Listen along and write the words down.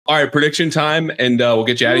All right, prediction time, and we'll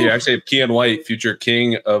get you out of here. Actually, Keon White, future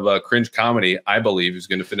king of cringe comedy, I believe, is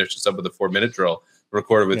going to finish this up with a 4-minute drill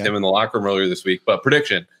recorded with him in the locker room earlier this week. But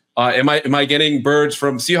prediction: am I getting birds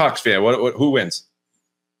from Seahawks fan? Who wins?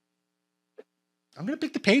 I'm going to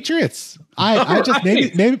pick the Patriots. I just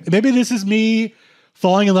maybe this is me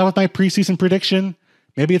falling in love with my preseason prediction.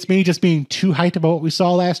 Maybe it's me just being too hyped about what we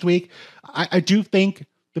saw last week. I do think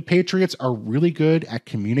the Patriots are really good at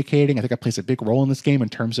communicating. I think that plays a big role in this game in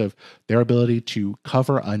terms of their ability to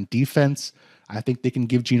cover on defense. I think they can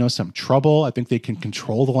give Geno some trouble. I think they can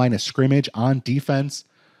control the line of scrimmage on defense.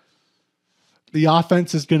 The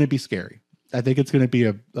offense is going to be scary. I think it's going to be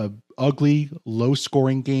a ugly,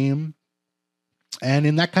 low-scoring game. And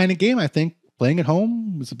in that kind of game, I think playing at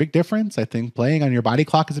home is a big difference. I think playing on your body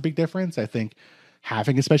clock is a big difference. I think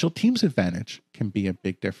having a special teams advantage can be a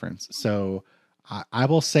big difference. So I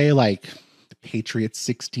will say like the Patriots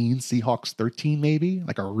 16, Seahawks 13, maybe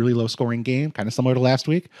like a really low scoring game, kind of similar to last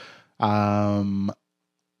week. I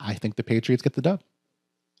think the Patriots get the dub.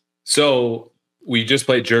 So we just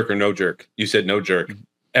played jerk or no jerk. You said no jerk.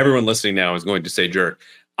 Everyone listening now is going to say jerk.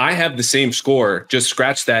 I have the same score. Just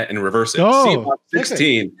scratch that and reverse it. Seahawks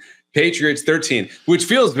 16, Patriots 13, which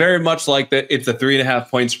feels very much like that. It's a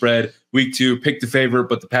 3.5-point spread. Week 2, pick the favorite,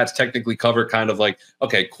 but the Pats technically cover. Kind of like,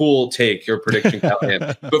 okay, cool take your prediction,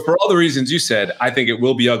 Callahan. But for all the reasons you said, I think it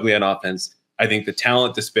will be ugly on offense. I think the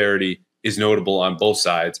talent disparity is notable on both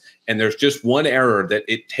sides, and there's just one error that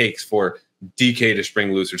it takes for DK to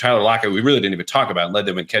spring loose, or Tyler Lockett. We really didn't even talk about, led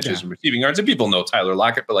them in catches and receiving yards, and people know Tyler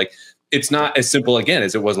Lockett, but like it's not as simple again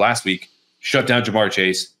as it was last week. Shut down Jamar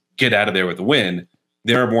Chase, get out of there with a win.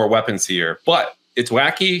 There are more weapons here, but it's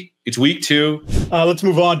wacky. It's week 2. Let's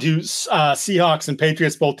move on to Seahawks and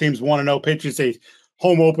Patriots. Both teams 1-0. Patriots a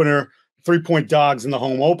home opener, 3-point dogs in the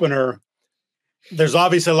home opener. There's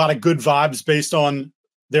obviously a lot of good vibes based on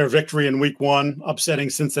their victory in week 1,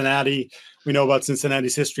 upsetting Cincinnati. We know about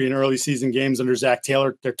Cincinnati's history in early season games under Zach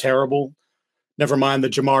Taylor. They're terrible. Never mind the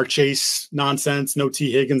Jamar Chase nonsense. No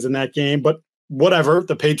T. Higgins in that game, but whatever.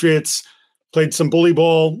 The Patriots played some bully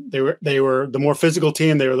ball. They were the more physical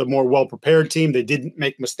team. They were the more well-prepared team. They didn't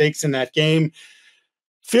make mistakes in that game.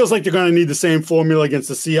 Feels like they're going to need the same formula against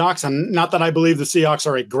the Seahawks. And not that I believe the Seahawks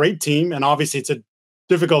are a great team. And obviously it's a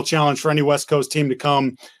difficult challenge for any West Coast team to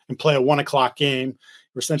come and play a 1:00 game.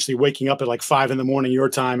 You're essentially waking up at like 5 a.m. your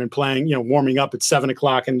time and playing, warming up at 7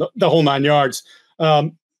 o'clock and the whole 9 yards.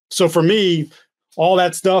 So for me, all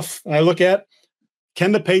that stuff I look at,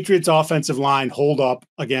 can the Patriots offensive line hold up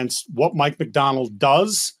against what Mike McDonald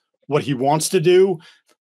does, what he wants to do?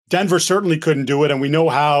 Denver certainly couldn't do it. And we know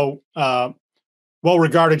how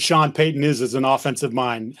well-regarded Sean Payton is as an offensive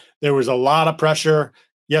mind. There was a lot of pressure.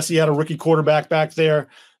 Yes, he had a rookie quarterback back there.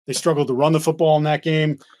 They struggled to run the football in that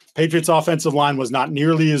game. Patriots offensive line was not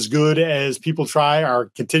nearly as good as people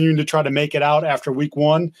are continuing to try to make it out after week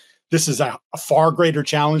 1. This is a far greater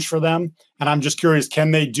challenge for them. And I'm just curious,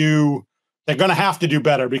 can they do – they're going to have to do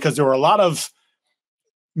better because there were a lot of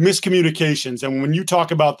miscommunications. And when you talk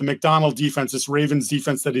about the McDonald defense, this Ravens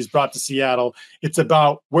defense that he's brought to Seattle, it's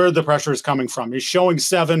about where the pressure is coming from. He's showing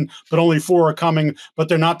 7, but only 4 are coming, but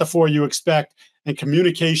they're not the 4 you expect. And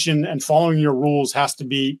communication and following your rules has to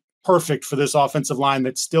be perfect for this offensive line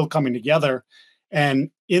that's still coming together. And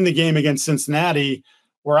in the game against Cincinnati,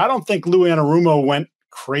 where I don't think Lou Anarumo went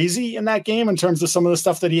crazy in that game in terms of some of the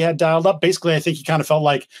stuff that he had dialed up. Basically, I think he kind of felt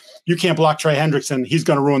like you can't block Trey Hendrickson. He's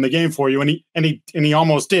going to ruin the game for you. And he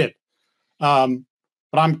almost did. But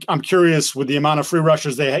I'm curious with the amount of free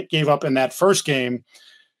rushers they gave up in that first game.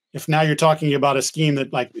 If now you're talking about a scheme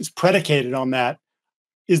that like is predicated on that,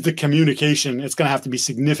 is the communication. It's going to have to be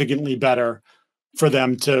significantly better for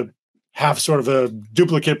them to have sort of a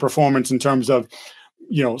duplicate performance in terms of,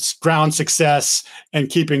 ground success and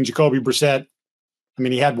keeping Jacoby Brissett. I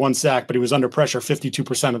mean, he had 1 sack, but he was under pressure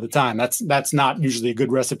 52% of the time. That's not usually a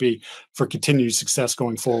good recipe for continued success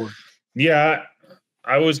going forward. Yeah,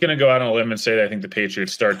 I was going to go out on a limb and say that I think the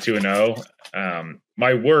Patriots start 2-0.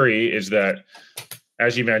 My worry is that,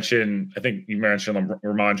 as you mentioned, I think you mentioned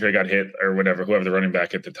Ramondre got hit or whatever, whoever the running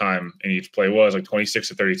back at the time in each play was, like 26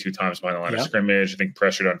 to 32 times behind the line of scrimmage. I think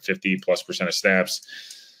pressured on 50+% of snaps.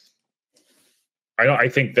 I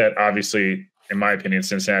think that obviously, in my opinion,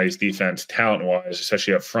 Cincinnati's defense, talent-wise,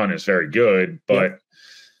 especially up front, is very good. But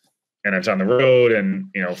and it's on the road, and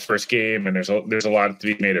first game, and there's a lot to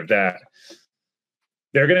be made of that.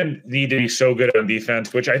 They're going to need to be so good on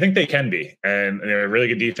defense, which I think they can be. And they're a really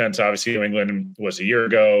good defense. Obviously, New England was a year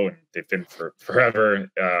ago, and they've been for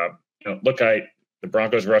forever. The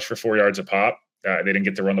Broncos rushed for 4 yards a pop. They didn't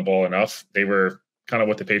get to run the ball enough. They were kind of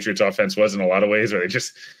what the Patriots offense was in a lot of ways, where they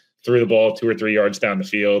just threw the ball 2 or 3 yards down the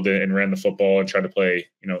field and ran the football and tried to play.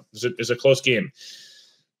 It's a close game.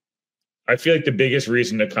 I feel like the biggest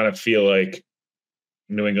reason to kind of feel like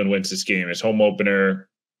New England wins this game is home opener,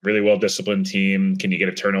 really well-disciplined team. Can you get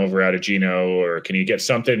a turnover out of Geno, or can you get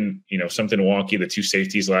something wonky? The 2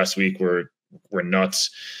 safeties last week were nuts.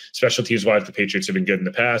 Special teams wise, the Patriots have been good in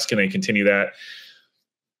the past. Can they continue that?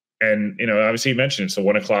 And, obviously you mentioned it's a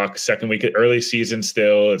 1 o'clock, second week, early season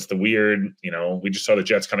still. It's the weird, we just saw the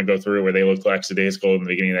Jets kind of go through where they looked lackadaisical in the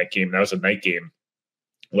beginning of that game. That was a night game,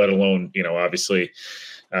 let alone, obviously,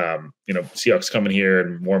 Seahawks coming here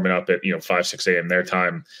and warming up at, 5, 6 a.m. their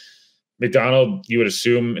time. McDonald, you would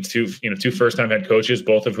assume it's two first-time head coaches,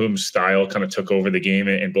 both of whom style kind of took over the game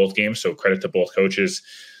in both games. So credit to both coaches.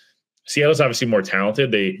 Seattle's obviously more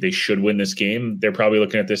talented. They should win this game. They're probably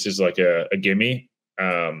looking at this as like a gimme.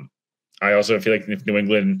 I also feel like if New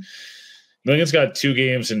England's got 2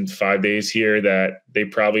 games in 5 days here that they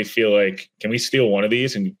probably feel like, can we steal one of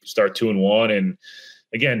these and start 2-1? And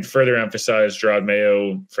again, further emphasize Jerod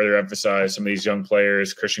Mayo, further emphasize some of these young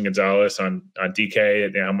players, Christian Gonzalez on DK,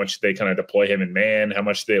 and how much they kind of deploy him in man, how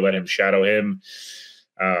much they let him shadow him.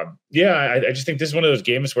 I just think this is one of those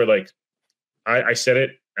games where, like, I said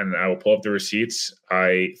it, and I will pull up the receipts.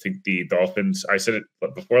 I think the Dolphins, I said it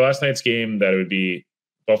before last night's game, that it would be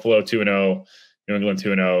Buffalo 2-0, New England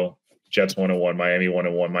 2-0, Jets 1-1, Miami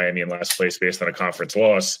 1-1, Miami in last place based on a conference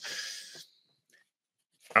loss.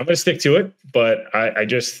 I'm going to stick to it, but I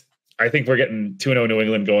think we're getting 2-0 New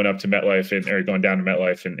England going up to MetLife or going down to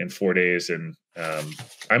MetLife in 4 days. And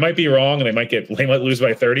I might be wrong, and they might lose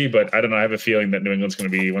by 30, but I don't know. I have a feeling that New England's going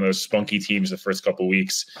to be one of those spunky teams the first couple of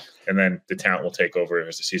weeks, and then the talent will take over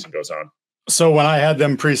as the season goes on. So when I had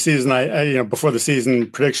them preseason, I before the season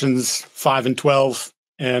predictions 5-12,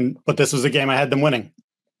 but this was a game I had them winning.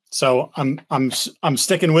 So I'm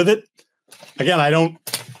sticking with it. Again,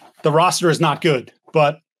 the roster is not good,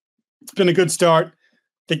 but it's been a good start.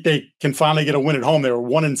 I think they can finally get a win at home. They were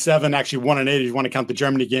 1-7, actually 1-8 if you want to count the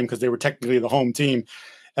Germany game, because they were technically the home team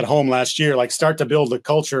at home last year. Like, start to build a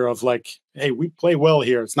culture of like, hey, we play well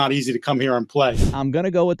here. It's not easy to come here and play. I'm going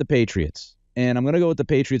to go with the Patriots, and I'm going to go with the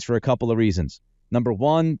Patriots for a couple of reasons. Number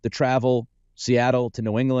one, the travel, Seattle to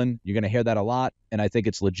New England. You're going to hear that a lot, and I think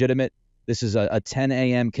it's legitimate. This is a 10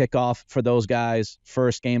 a.m. kickoff for those guys.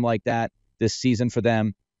 First game like that this season for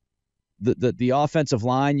them. The offensive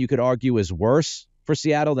line, you could argue, is worse for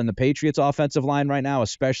Seattle than the Patriots' offensive line right now,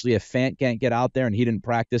 especially if Fant can't get out there and he didn't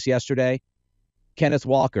practice yesterday. Kenneth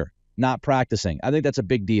Walker not practicing. I think that's a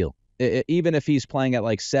big deal. Even if he's playing at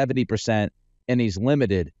like 70% and he's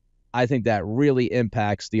limited, I think that really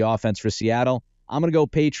impacts the offense for Seattle. I'm going to go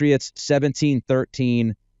Patriots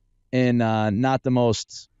 17-13 in not the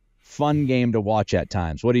most fun game to watch at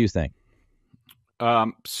times. What do you think?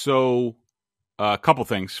 A couple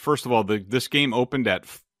things. First of all, this game opened at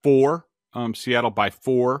 4, Seattle by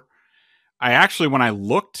 4. I actually, when I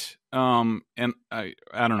looked, and I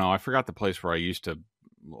don't know, I forgot the place where I used to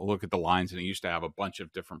look at the lines, and it used to have a bunch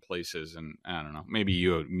of different places, and I don't know, maybe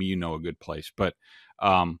you know a good place, but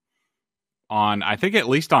I think at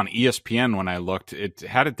least on ESPN when I looked, it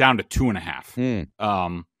had it down to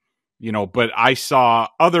 2.5. But I saw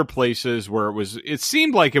other places where it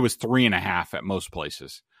seemed like it was 3.5 at most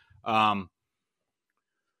places. A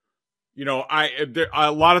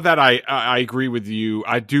lot of that I agree with you.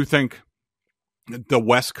 I do think the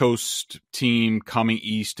West Coast team coming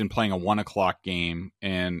east and playing a 1 o'clock game,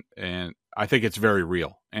 and I think it's very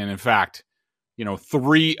real. And in fact,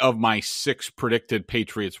 3 of my 6 predicted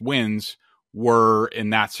Patriots wins were in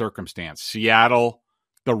that circumstance: Seattle,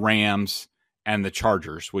 the Rams, and the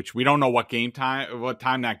Chargers, which we don't know what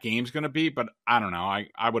time that game's going to be, but I don't know.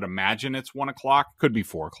 I would imagine it's 1 o'clock, could be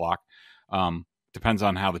 4 o'clock. Depends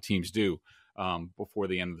on how the teams do before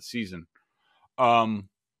the end of the season. And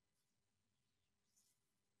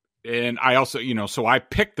I also, so I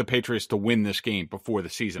picked the Patriots to win this game before the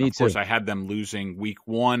season. Of course, I had them losing week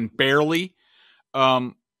 1 barely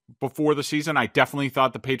before the season. I definitely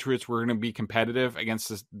thought the Patriots were going to be competitive against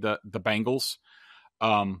the Bengals.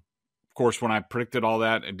 Of course, when I predicted all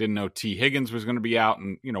that, I didn't know T. Higgins was going to be out,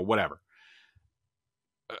 and whatever.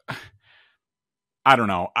 I don't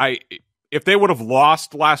know. If they would have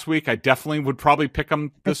lost last week, I definitely would probably pick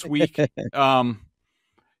them this week. For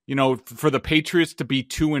the Patriots to be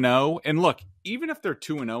 2-0, and look, even if they're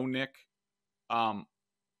 2-0, Nick, I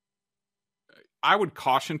would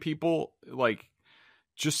caution people, like,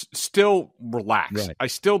 just still relax. Right. I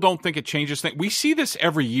still don't think it changes things. We see this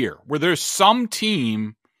every year where there's some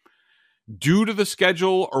team, due to the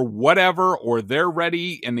schedule or whatever, or they're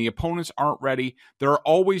ready and the opponents aren't ready. There are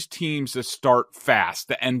always teams that start fast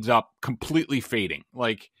that ends up completely fading.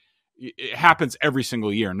 Like, it happens every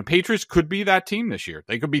single year. And the Patriots could be that team this year.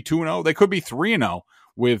 They could be 2-0. They could be 3-0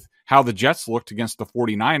 with how the Jets looked against the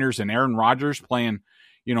 49ers and Aaron Rodgers playing,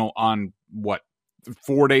 on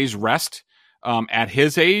 4 days rest at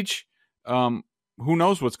his age. Who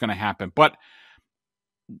knows what's going to happen? But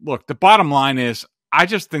look, the bottom line is I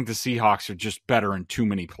just think the Seahawks are just better in too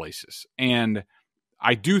many places. And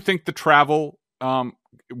I do think the travel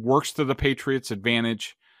works to the Patriots'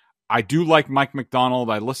 advantage. I do like Mike McDonald.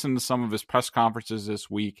 I listened to some of his press conferences this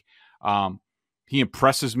week. He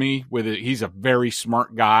impresses me with it. He's a very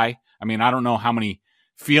smart guy. I mean, I don't know how many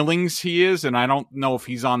feelings he is, and I don't know if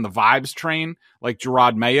he's on the vibes train like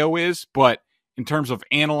Jerod Mayo is, but in terms of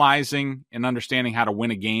analyzing and understanding how to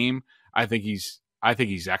win a game, I think he's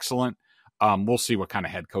excellent. We'll see what kind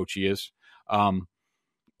of head coach he is.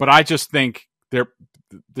 But I just think the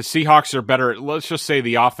Seahawks are better. Let's just say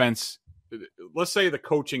the offense, let's say the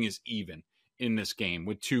coaching is even in this game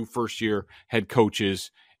with 2 first-year head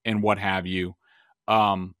coaches and what have you.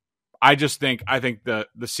 I think the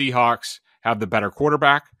Seahawks have the better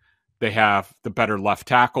quarterback. They have the better left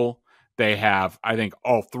tackle. I think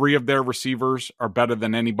all 3 of their receivers are better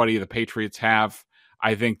than anybody the Patriots have.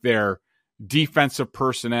 I think their defensive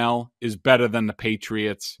personnel is better than the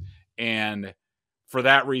Patriots. And for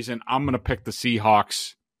that reason, I'm going to pick the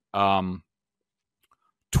Seahawks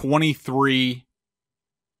 23-17.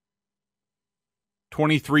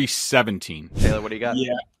 Taylor, what do you got?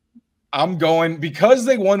 Yeah. I'm going, because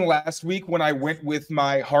they won last week when I went with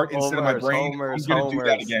my heart instead of my brain, I'm going to do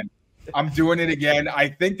that again. I'm doing it again. I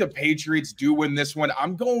think the Patriots do win this one.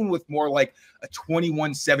 I'm going with more like a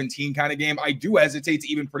 21-17 kind of game. I do hesitate to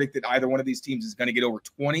even predict that either one of these teams is going to get over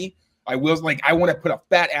 20. I want to put a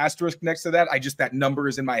fat asterisk next to that. That number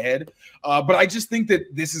is in my head. But I just think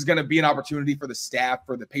that this is going to be an opportunity for the staff,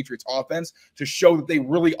 for the Patriots offense, to show that they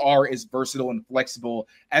really are as versatile and flexible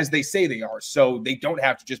as they say they are. So they don't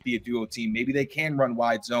have to just be a duo team. Maybe they can run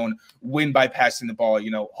wide zone, win by passing the ball.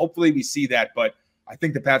 Hopefully we see that, but I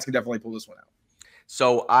think the Pats can definitely pull this one out.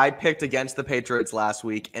 So I picked against the Patriots last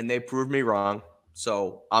week, and they proved me wrong.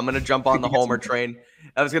 So I'm going to jump on the Homer train.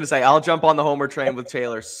 I was going to say, I'll jump on the Homer train with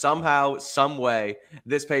Taylor. Somehow, some way,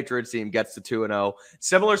 this Patriots team gets to 2-0.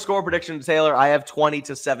 Similar score prediction to Taylor. I have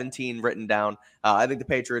 20-17 written down. I think the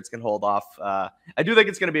Patriots can hold off. I do think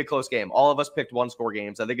it's going to be a close game. All of us picked 1-score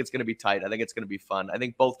games. I think it's going to be tight. I think it's going to be fun. I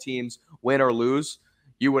think both teams, win or lose,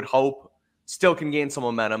 you would hope, still can gain some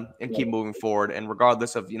momentum and keep moving forward. And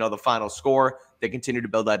regardless of, the final score, they continue to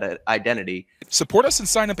build that identity. Support us and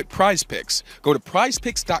sign up at Prize Picks. Go to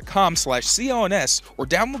prizepicks.com/CLNS or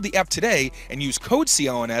download the app today and use code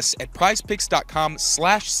CLNS at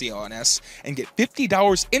prizepicks.com/CLNS and get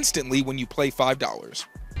 $50 instantly when you play $5.